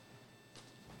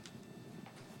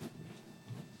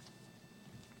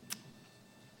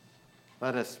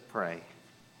Let us pray.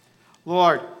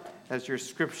 Lord, as your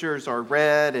scriptures are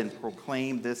read and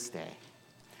proclaimed this day,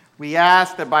 we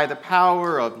ask that by the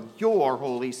power of your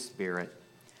Holy Spirit,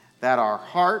 that our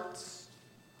hearts,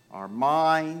 our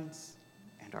minds,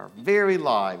 and our very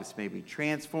lives may be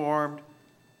transformed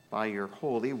by your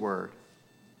holy word.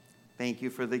 Thank you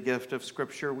for the gift of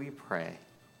scripture, we pray.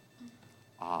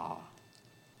 Amen.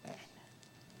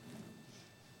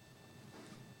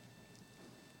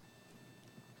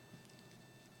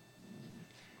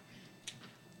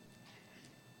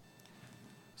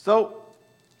 So,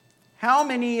 how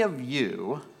many of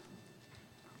you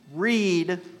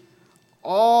read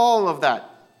all of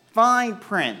that fine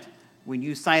print when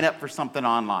you sign up for something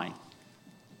online?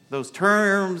 Those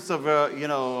terms of, what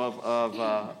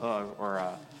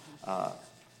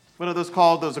are those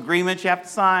called? Those agreements you have to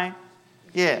sign?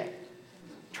 Yeah.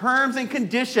 Terms and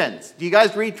conditions. Do you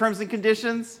guys read terms and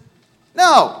conditions?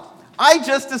 No. I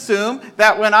just assume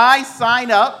that when I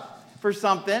sign up for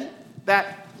something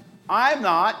that I'm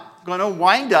not going to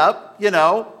wind up, in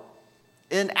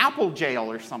Apple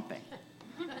jail or something.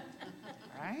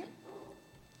 Right?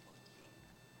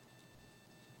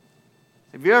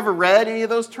 Have you ever read any of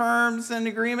those terms and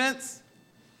agreements?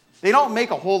 They don't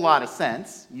make a whole lot of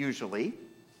sense, usually.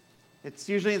 It's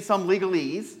usually in some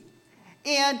legalese.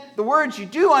 And the words you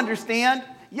do understand,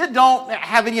 you don't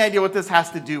have any idea what this has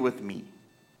to do with me.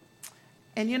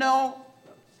 And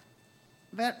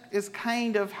that is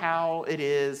kind of how it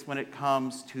is when it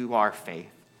comes to our faith.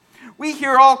 We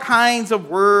hear all kinds of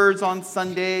words on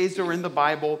Sundays or in the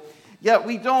Bible, yet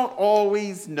we don't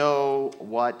always know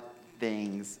what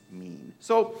things mean.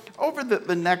 So over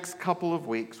the next couple of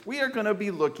weeks, we are going to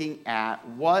be looking at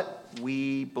what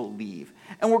we believe.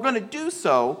 And we're going to do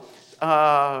so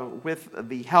with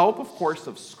the help, of course,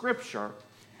 of Scripture,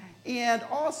 and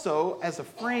also as a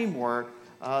framework,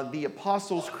 the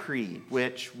Apostles' Creed,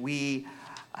 which we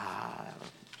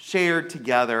shared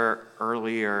together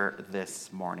earlier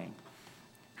this morning.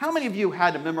 How many of you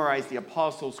had to memorize the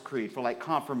Apostles' Creed for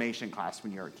confirmation class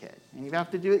when you were a kid? And you have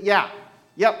to do it? Yeah.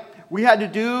 Yep. We had to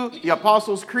do the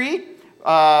Apostles' Creed.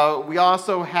 We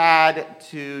also had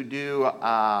to do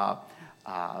the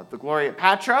Gloria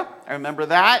Patra. I remember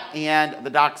that. And the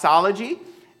doxology.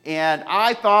 And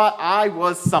I thought I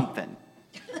was something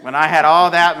when I had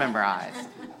all that memorized.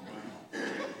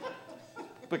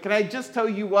 But can I just tell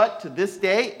you what? To this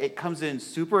day, it comes in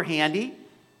super handy.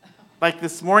 Like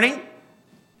this morning,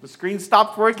 the screen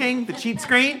stopped working, the cheat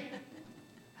screen.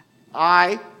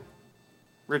 I,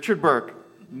 Richard Burke,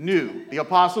 knew the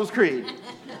Apostles' Creed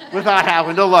without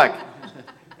having to look.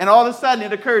 And all of a sudden,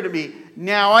 it occurred to me,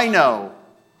 now I know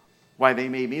why they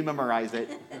made me memorize it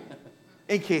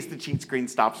in case the cheat screen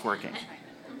stops working.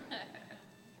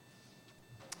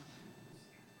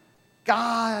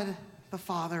 God, the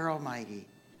Father Almighty,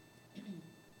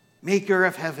 maker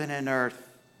of heaven and earth,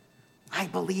 I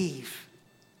believe.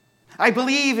 I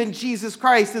believe in Jesus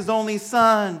Christ, his only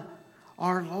Son,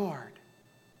 our Lord.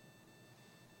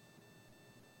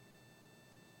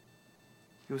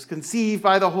 He was conceived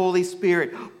by the Holy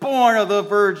Spirit, born of the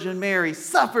Virgin Mary,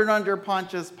 suffered under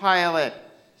Pontius Pilate.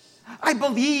 I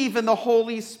believe in the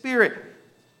Holy Spirit.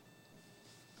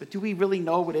 But do we really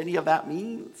know what any of that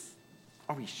means?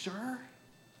 Are we sure?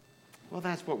 Well,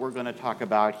 that's what we're going to talk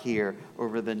about here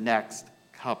over the next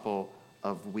couple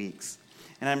of weeks.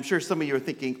 And I'm sure some of you are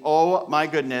thinking, oh my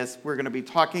goodness, we're going to be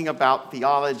talking about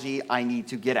theology. I need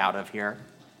to get out of here.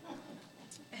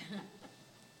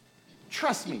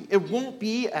 Trust me, it won't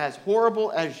be as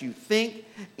horrible as you think.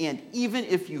 And even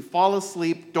if you fall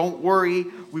asleep, don't worry.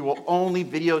 We will only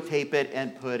videotape it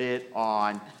and put it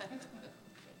on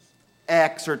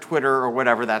X or Twitter or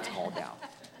whatever that's called now.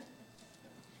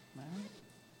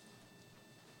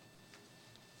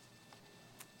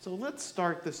 So let's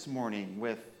start this morning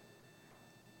with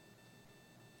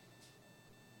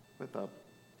a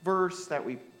verse that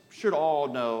we should all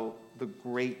know, the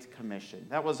Great Commission.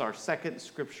 That was our second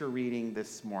scripture reading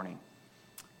this morning.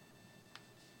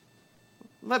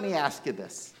 Let me ask you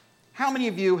this. How many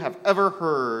of you have ever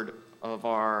heard of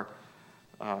our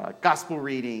gospel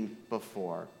reading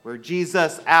before, where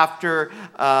Jesus, after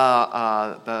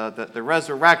the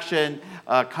resurrection,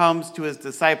 comes to his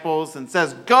disciples and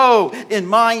says, "Go in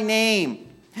my name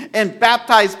and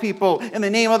baptize people in the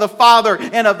name of the Father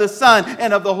and of the Son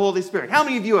and of the Holy Spirit." How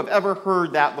many of you have ever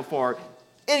heard that before,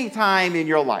 any time in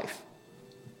your life?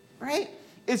 Right?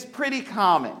 It's pretty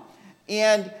common.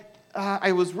 And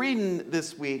I was reading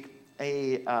this week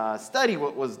a study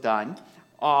what was done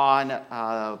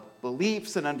on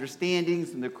beliefs and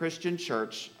understandings in the Christian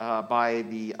church by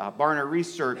the Barna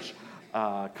Research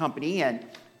Company. And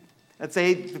Let's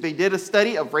say they did a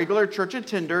study of regular church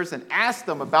attenders and asked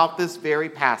them about this very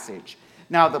passage.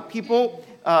 Now, the people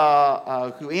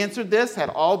who answered this had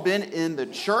all been in the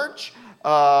church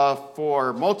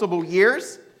for multiple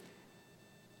years.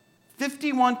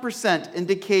 51%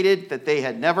 indicated that they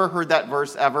had never heard that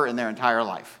verse ever in their entire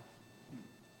life.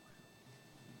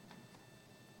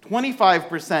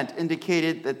 25%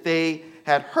 indicated that they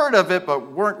had heard of it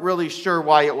but weren't really sure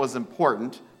why it was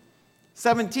important.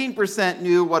 17%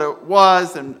 knew what it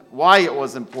was and why it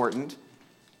was important.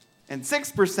 And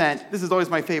 6%, this is always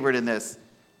my favorite in this,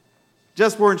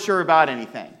 just weren't sure about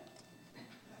anything.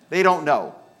 They don't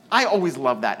know. I always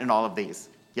love that in all of these.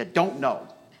 You don't know.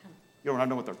 You don't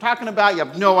know what they're talking about. You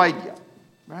have no idea,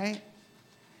 right?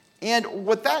 And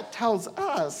what that tells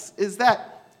us is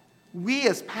that we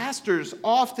as pastors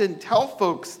often tell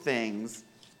folks things,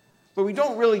 but we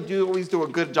don't really always do a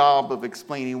good job of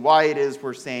explaining why it is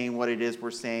we're saying what it is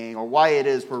we're saying, or why it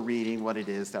is we're reading what it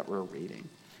is that we're reading.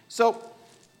 So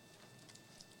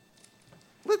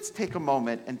let's take a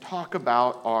moment and talk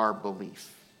about our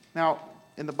belief. Now,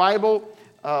 in the Bible,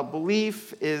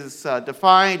 belief is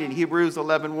defined in Hebrews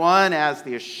 11:1 as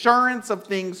the assurance of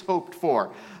things hoped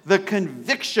for, the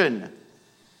conviction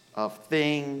of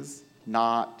things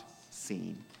not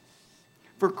seen.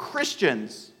 For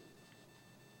Christians,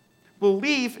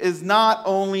 belief is not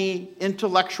only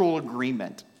intellectual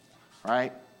agreement,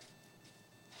 right?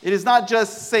 It is not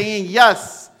just saying,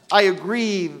 yes, I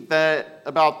agree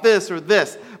about this or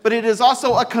this, but it is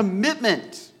also a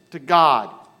commitment to God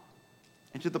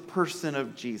and to the person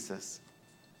of Jesus,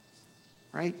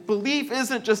 right? Belief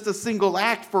isn't just a single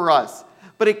act for us,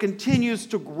 but it continues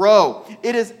to grow.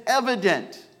 It is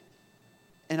evident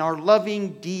in our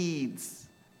loving deeds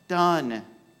done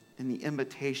in the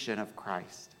imitation of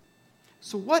Christ.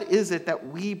 So what is it that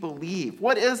we believe?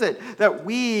 What is it that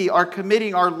we are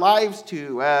committing our lives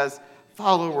to as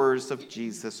followers of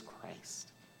Jesus Christ?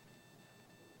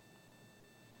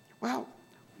 Well,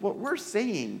 what we're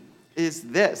saying is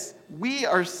this. We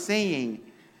are saying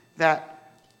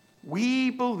that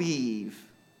we believe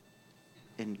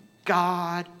in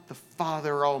God the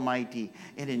Father Almighty,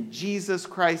 and in Jesus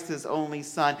Christ, his only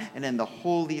Son, and in the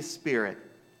Holy Spirit.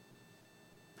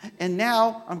 And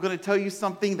now I'm going to tell you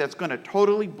something that's going to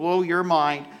totally blow your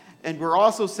mind, and we're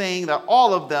also saying that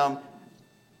all of them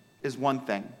is one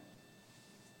thing.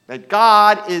 That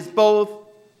God is both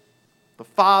the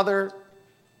Father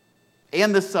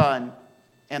and the Son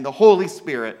and the Holy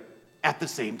Spirit at the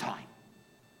same time.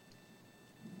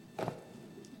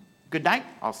 Good night.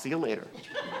 I'll see you later.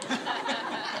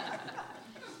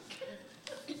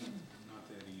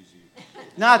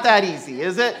 Not that easy,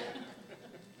 is it?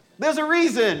 There's a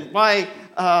reason why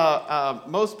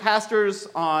most pastors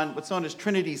on what's known as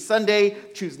Trinity Sunday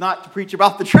choose not to preach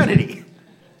about the Trinity,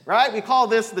 right? We call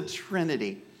this the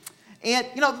Trinity. And,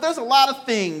 there's a lot of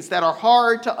things that are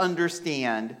hard to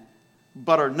understand,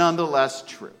 but are nonetheless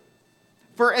true.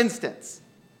 For instance,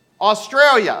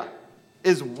 Australia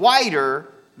is wider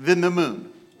than the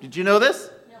moon. Did you know this?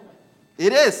 No.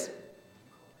 It is.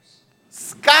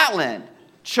 Scotland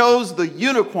chose the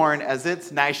unicorn as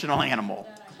its national animal.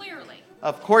 Clearly.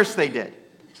 Of course they did.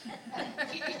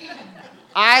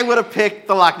 I would have picked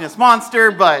the Loch Ness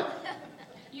Monster, but...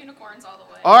 Unicorns all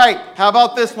the way. All right, how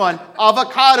about this one?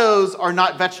 Avocados are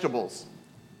not vegetables.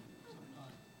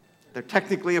 They're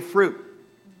technically a fruit.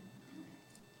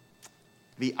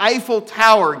 The Eiffel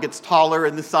Tower gets taller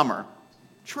in the summer.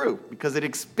 True, because it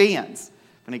expands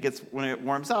when it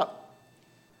warms up.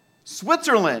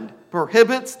 Switzerland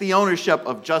prohibits the ownership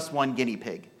of just one guinea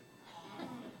pig.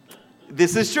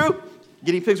 This is true.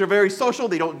 Guinea pigs are very social.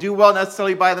 They don't do well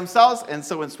necessarily by themselves. And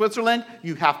so in Switzerland,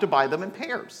 you have to buy them in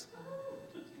pairs.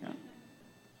 Yeah.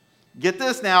 Get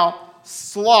this now.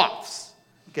 Sloths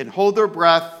can hold their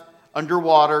breath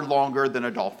underwater longer than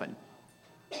a dolphin.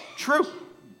 True.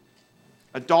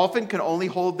 A dolphin can only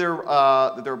hold their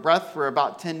breath for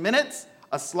about 10 minutes.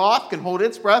 A sloth can hold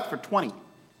its breath for 20.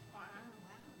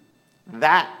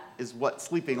 That is what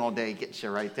sleeping all day gets you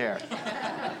right there.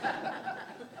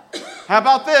 How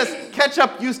about this?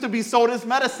 Ketchup used to be sold as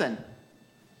medicine.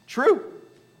 True.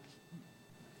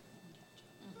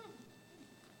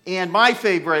 And my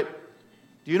favorite,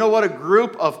 do you know what a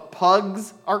group of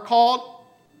pugs are called?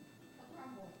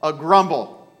 A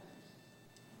grumble.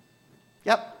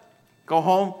 Yep. Go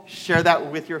home, share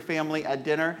that with your family at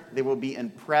dinner. They will be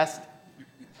impressed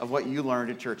of what you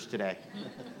learned at church today.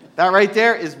 That right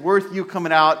there is worth you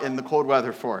coming out in the cold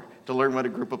weather to learn what a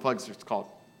group of pugs is called.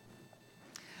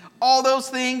 All those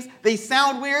things, they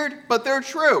sound weird, but they're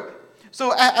true.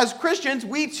 So as Christians,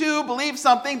 we too believe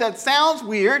something that sounds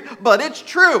weird, but it's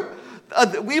true.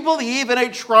 We believe in a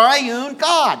triune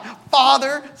God,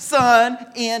 Father, Son,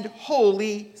 and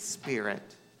Holy Spirit.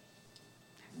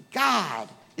 God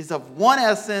is of one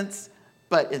essence,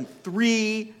 but in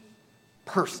three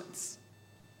persons.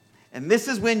 And this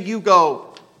is when you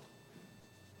go,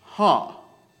 huh?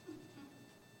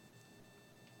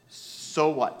 So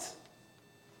what?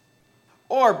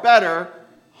 Or better,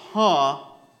 huh?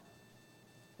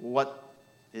 What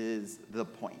is the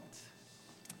point?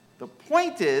 The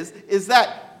point is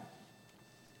that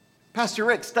Pastor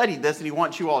Rick studied this and he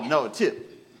wants you all to know it too.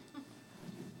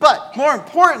 But more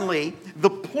importantly, the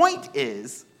point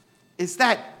is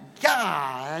that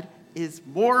God is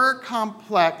more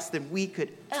complex than we could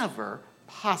ever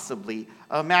possibly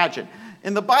imagine.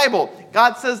 In the Bible,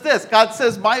 God says this. God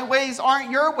says, my ways aren't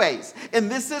your ways. And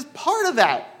this is part of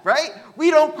that, right?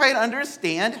 We don't quite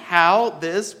understand how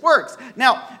this works.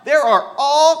 Now, there are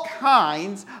all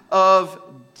kinds of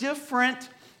different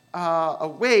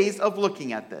ways of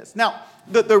looking at this. Now,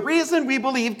 the reason we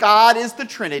believe God is the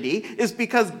Trinity is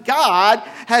because God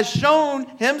has shown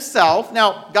himself.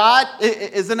 Now, God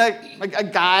isn't a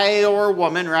guy or a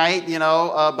woman, right?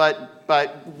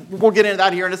 But we'll get into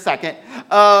that here in a second.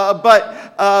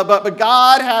 But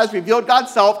God has revealed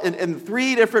God's self in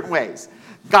three different ways.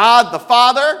 God the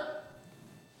Father,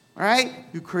 right,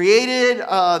 who created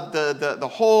the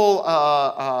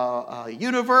whole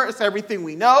universe, everything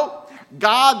we know.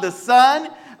 God the Son,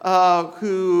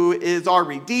 who is our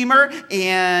Redeemer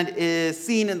and is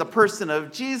seen in the person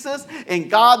of Jesus, and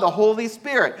God the Holy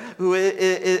Spirit, who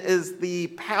is the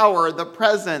power, the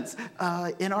presence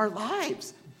in our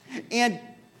lives. And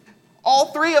all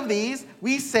three of these,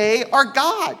 we say, are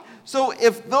God. So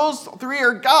if those three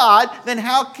are God, then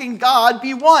how can God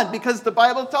be one? Because the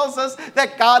Bible tells us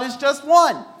that God is just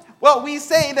one. Well, we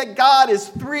say that God is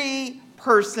three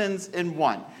persons in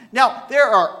one. Now, there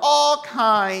are all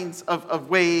kinds of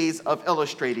ways of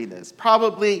illustrating this.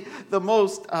 Probably the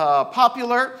most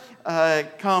popular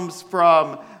comes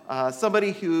from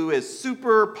somebody who is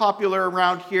super popular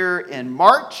around here in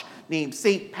March, named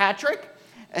St. Patrick.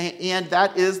 And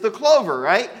that is the clover,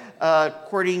 right?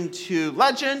 According to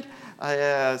legend,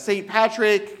 St.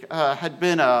 Patrick had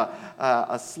been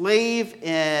a slave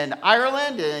in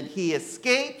Ireland, and he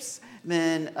escapes,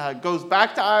 then goes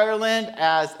back to Ireland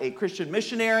as a Christian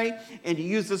missionary, and he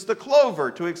uses the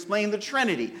clover to explain the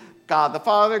Trinity. God the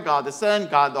Father, God the Son,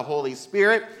 God the Holy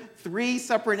Spirit, three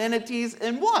separate entities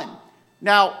in one.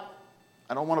 Now,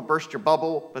 I don't want to burst your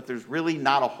bubble, but there's really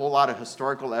not a whole lot of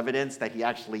historical evidence that he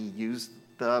actually used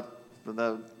the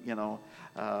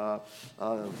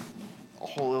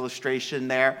whole illustration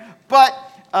there. But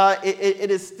it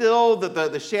is still,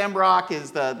 the shamrock is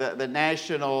the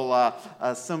national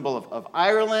symbol of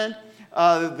Ireland.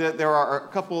 There are a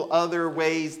couple other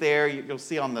ways there. You'll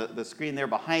see on the screen there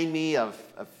behind me of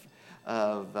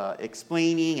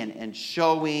explaining and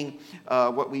showing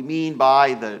what we mean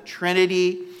by the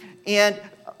Trinity. And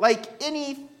like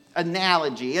any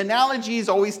analogies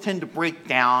always tend to break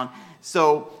down.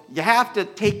 So you have to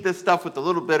take this stuff with a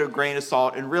little bit of grain of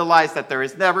salt and realize that there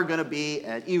is never going to be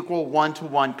an equal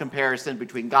one-to-one comparison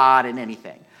between God and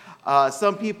anything.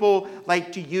 Some people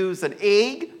like to use an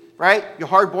egg, right? You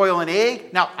hard boil an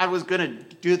egg. Now, I was going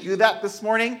to do that this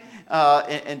morning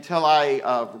until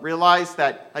I realized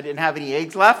that I didn't have any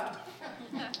eggs left.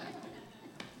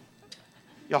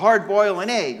 You hard boil an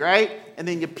egg, right? And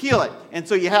then you peel it. And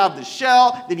so you have the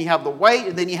shell, then you have the white,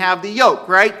 and then you have the yolk,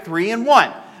 right? 3 in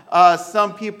 1.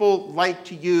 Some people like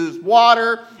to use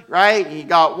water, right? You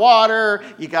got water,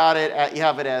 you have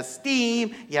it as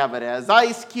steam, you have it as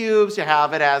ice cubes, you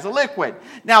have it as a liquid.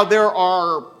 Now there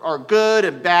are good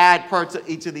and bad parts of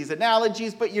each of these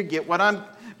analogies, but you get what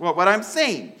I'm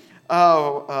saying.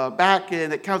 Back in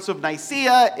the Council of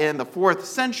Nicaea in the 4th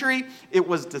century, it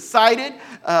was decided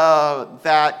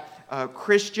that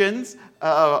Christians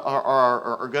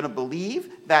are going to believe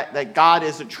that God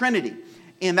is a Trinity,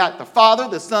 in that the Father,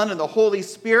 the Son, and the Holy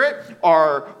Spirit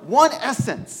are one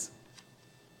essence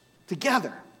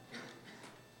together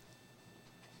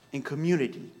in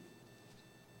community.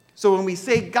 So when we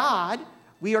say God,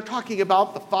 we are talking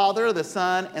about the Father, the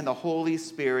Son, and the Holy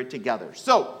Spirit together.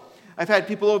 So I've had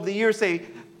people over the years say,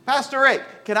 Pastor Rick,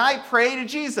 can I pray to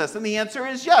Jesus? And the answer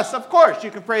is yes, of course.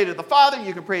 You can pray to the Father,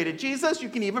 you can pray to Jesus, you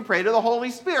can even pray to the Holy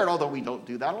Spirit, although we don't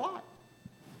do that a lot.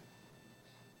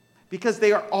 Because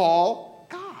they are all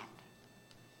God.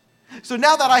 So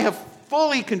now that I have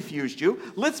fully confused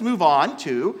you, let's move on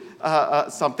to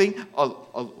something a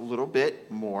little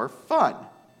bit more fun,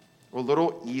 or a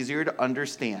little easier to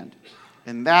understand.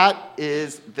 And that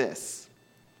is this.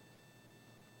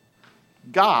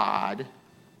 God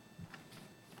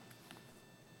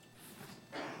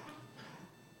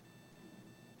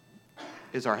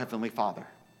is our Heavenly Father.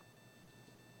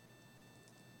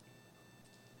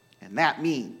 And that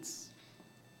means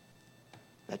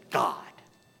that God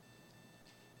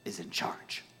is in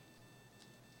charge.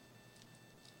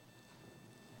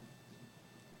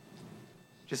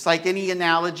 Just like any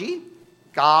analogy,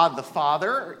 God the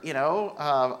Father,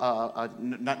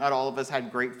 not all of us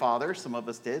had great fathers. Some of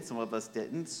us did, some of us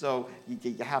didn't. So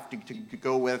you have to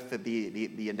go with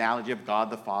the analogy of God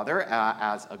the Father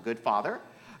as a good father,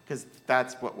 because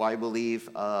that's what I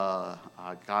believe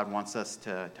God wants us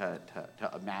to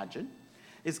imagine,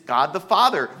 is God the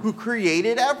Father who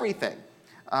created everything.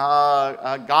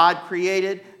 God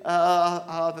created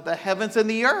the heavens and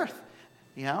the earth.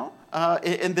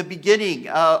 In the beginning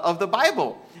of the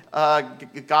Bible,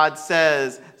 God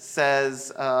says,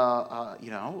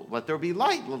 let there be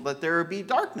light, let there be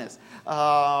darkness.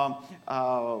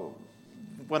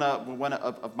 One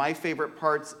of my favorite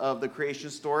parts of the creation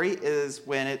story is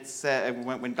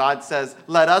when God says,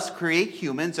 let us create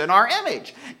humans in our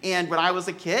image. And when I was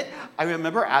a kid, I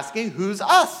remember asking, who's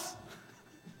us?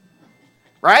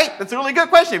 Right? That's a really good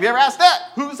question. Have you ever asked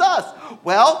that? Who's us?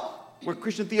 Well, what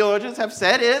Christian theologians have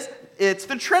said is it's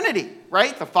the Trinity,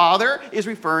 right? The Father is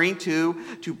referring to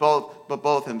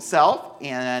both himself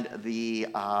and the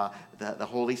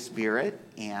Holy Spirit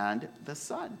and the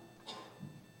Son.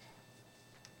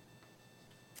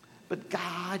 But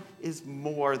God is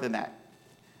more than that,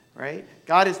 right?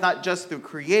 God is not just the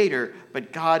creator,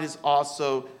 but God is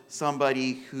also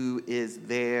somebody who is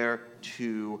there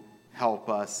to help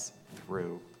us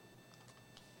through,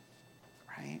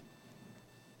 right?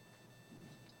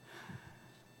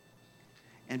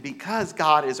 And because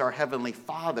God is our Heavenly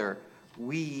Father,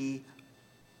 we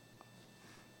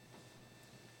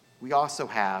also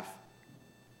have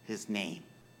his name.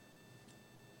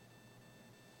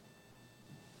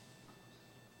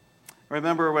 I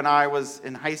remember when I was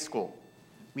in high school,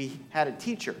 we had a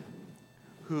teacher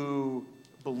who,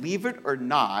 believe it or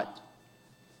not,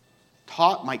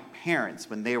 taught my parents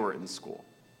when they were in school.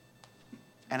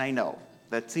 And I know,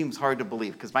 that seems hard to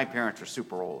believe because my parents are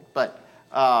super old, but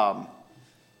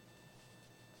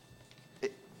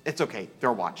it's okay.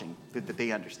 They're watching.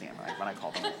 They understand when I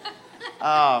call them.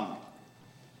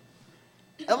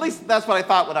 At least that's what I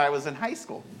thought when I was in high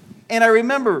school. And I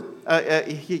remember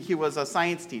he was a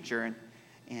science teacher,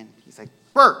 and he's like,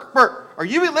 Burke, are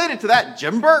you related to that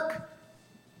Jim Burke?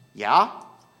 Yeah.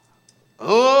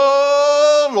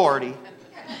 Oh, Lordy.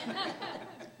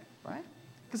 Right?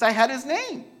 Because I had his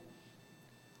name.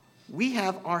 We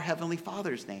have our Heavenly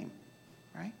Father's name,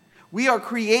 right? We are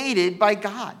created by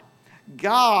God.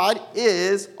 God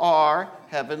is our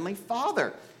Heavenly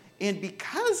Father. And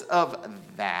because of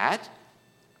that,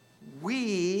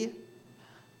 we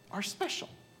are special.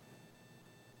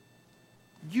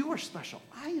 You are special.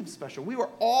 I am special. We were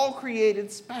all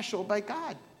created special by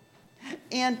God.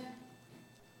 And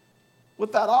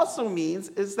what that also means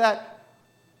is that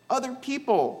other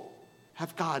people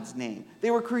have God's name.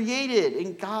 They were created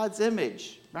in God's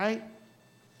image, right?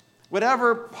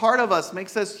 Whatever part of us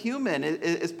makes us human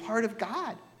is part of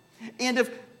God. And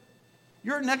if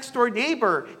your next door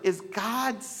neighbor is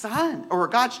God's son or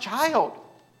God's child,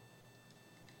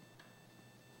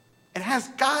 it has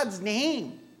God's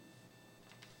name,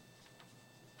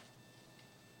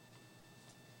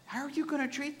 how are you going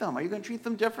to treat them? Are you going to treat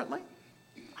them differently?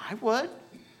 I would.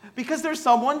 Because they're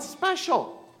someone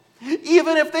special.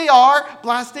 Even if they are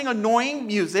blasting annoying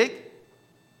music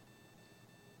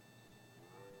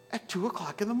at 2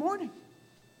 o'clock in the morning.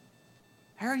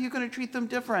 How are you going to treat them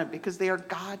different? Because they are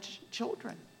God's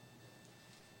children.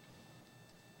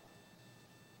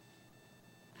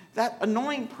 That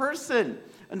annoying person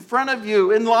in front of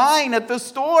you in line at the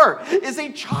store is a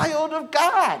child of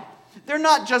God. They're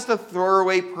not just a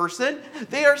throwaway person.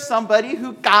 They are somebody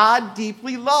who God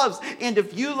deeply loves. And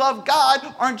if you love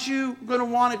God, aren't you going to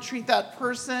want to treat that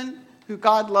person who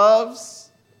God loves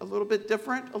a little bit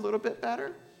different, a little bit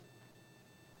better?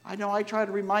 I know I try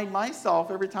to remind myself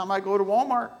every time I go to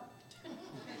Walmart.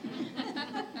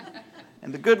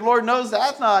 And the good Lord knows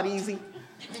that's not easy.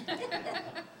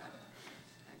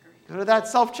 Go to that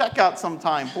self-checkout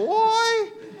sometime.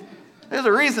 Boy, there's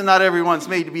a reason not everyone's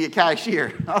made to be a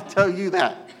cashier. I'll tell you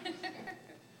that.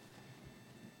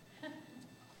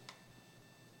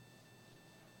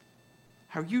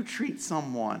 How you treat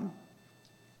someone,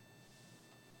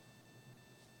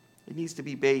 it needs to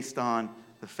be based on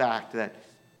the fact that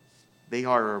they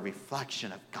are a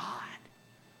reflection of God.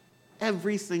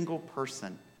 Every single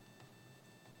person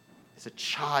is a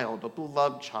child, a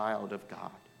beloved child of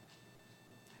God.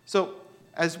 So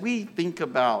as we think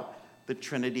about the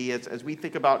Trinity, as we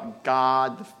think about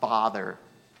God the Father,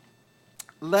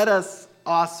 let us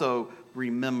also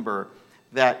remember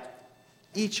that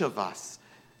each of us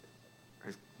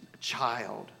are a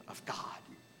child of God.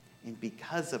 And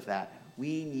because of that,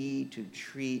 we need to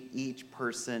treat each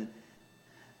person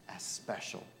as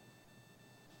special,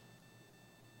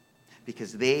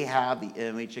 because they have the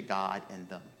image of God in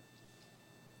them.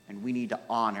 And we need to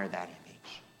honor that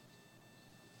image,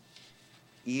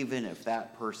 even if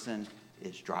that person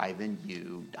is driving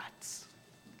you nuts.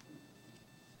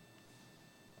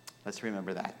 Let's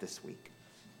remember that this week.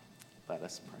 Let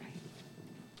us pray.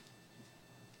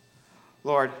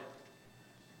 Lord,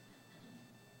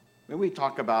 when we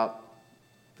talk about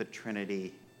the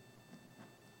Trinity,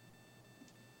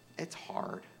 it's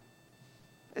hard.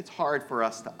 It's hard for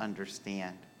us to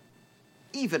understand,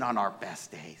 even on our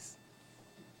best days,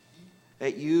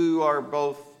 that you are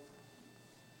both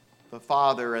the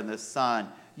Father and the Son.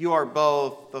 You are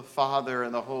both the Father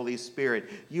and the Holy Spirit.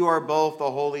 You are both the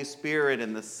Holy Spirit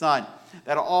and the Son.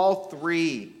 That all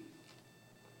three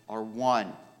are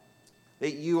one.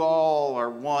 That you all are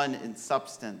one in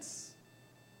substance.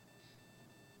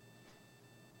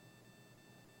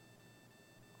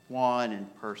 One in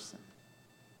person.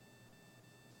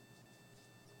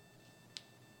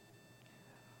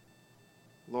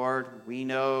 Lord, we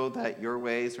know that your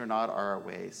ways are not our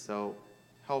ways, so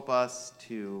help us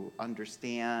to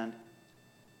understand.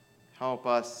 Help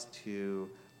us to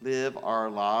live our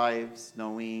lives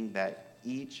knowing that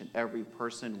each and every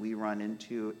person we run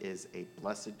into is a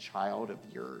blessed child of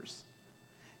yours,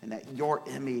 and that your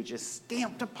image is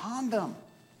stamped upon them.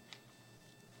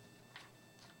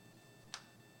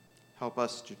 Help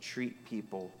us to treat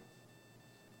people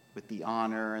with the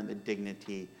honor and the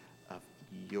dignity of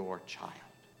your child.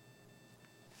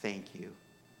 Thank you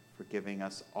for giving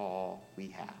us all we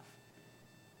have.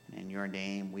 And in your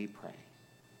name we pray.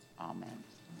 Amen.